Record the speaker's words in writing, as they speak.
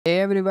Hey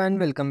everyone,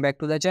 welcome back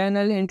to the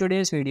channel. In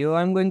today's video,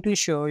 I'm going to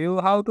show you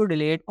how to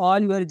delete all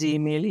your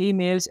Gmail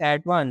emails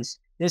at once.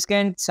 This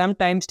can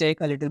sometimes take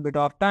a little bit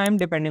of time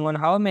depending on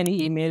how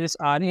many emails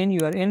are in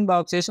your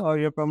inboxes or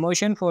your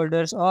promotion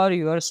folders or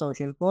your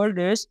social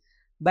folders.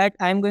 But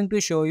I'm going to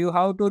show you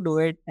how to do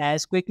it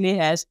as quickly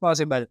as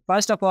possible.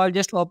 First of all,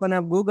 just open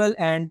up Google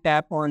and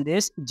tap on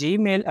this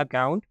Gmail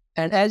account.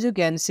 And as you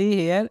can see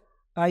here,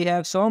 I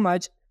have so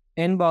much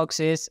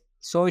inboxes,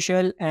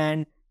 social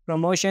and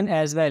promotion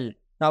as well.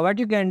 Now what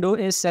you can do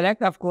is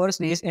select of course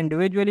these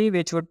individually,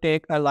 which would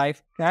take a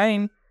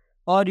lifetime,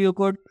 or you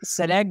could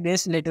select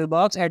this little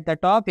box at the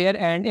top here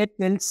and it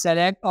will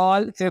select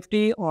all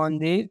 50 on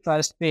the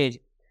first page.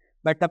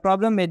 But the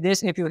problem with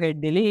this, if you hit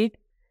delete,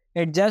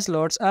 it just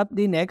loads up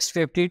the next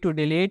 50 to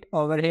delete.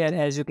 Over here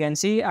as you can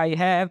see, I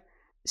have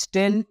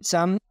still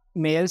some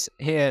mails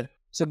here.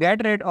 So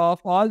get rid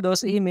of all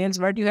those emails.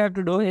 What you have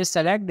to do is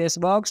select this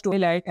box to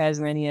highlight as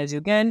many as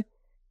you can.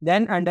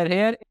 Then under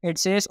here it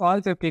says all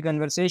 50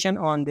 conversation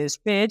on this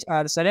page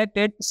are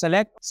selected.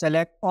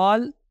 Select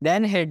all,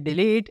 then hit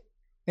delete.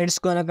 It's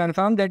gonna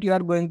confirm that you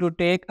are going to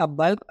take a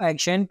bulk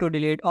action to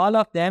delete all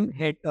of them.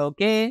 Hit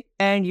OK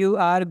and you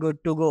are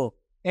good to go.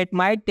 It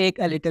might take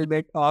a little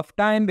bit of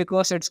time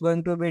because it's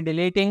going to be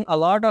deleting a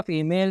lot of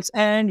emails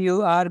and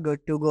you are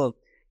good to go.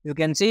 You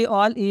can see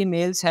all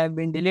emails have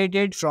been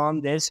deleted from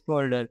this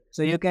folder.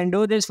 So you can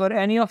do this for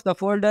any of the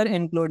folder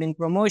including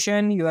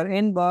promotion, your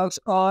inbox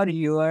or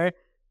your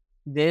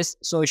this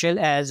social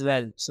as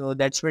well. So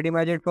that's pretty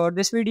much it for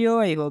this video.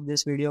 I hope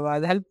this video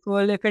was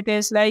helpful. If it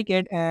is, like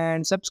it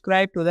and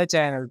subscribe to the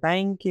channel.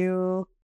 Thank you.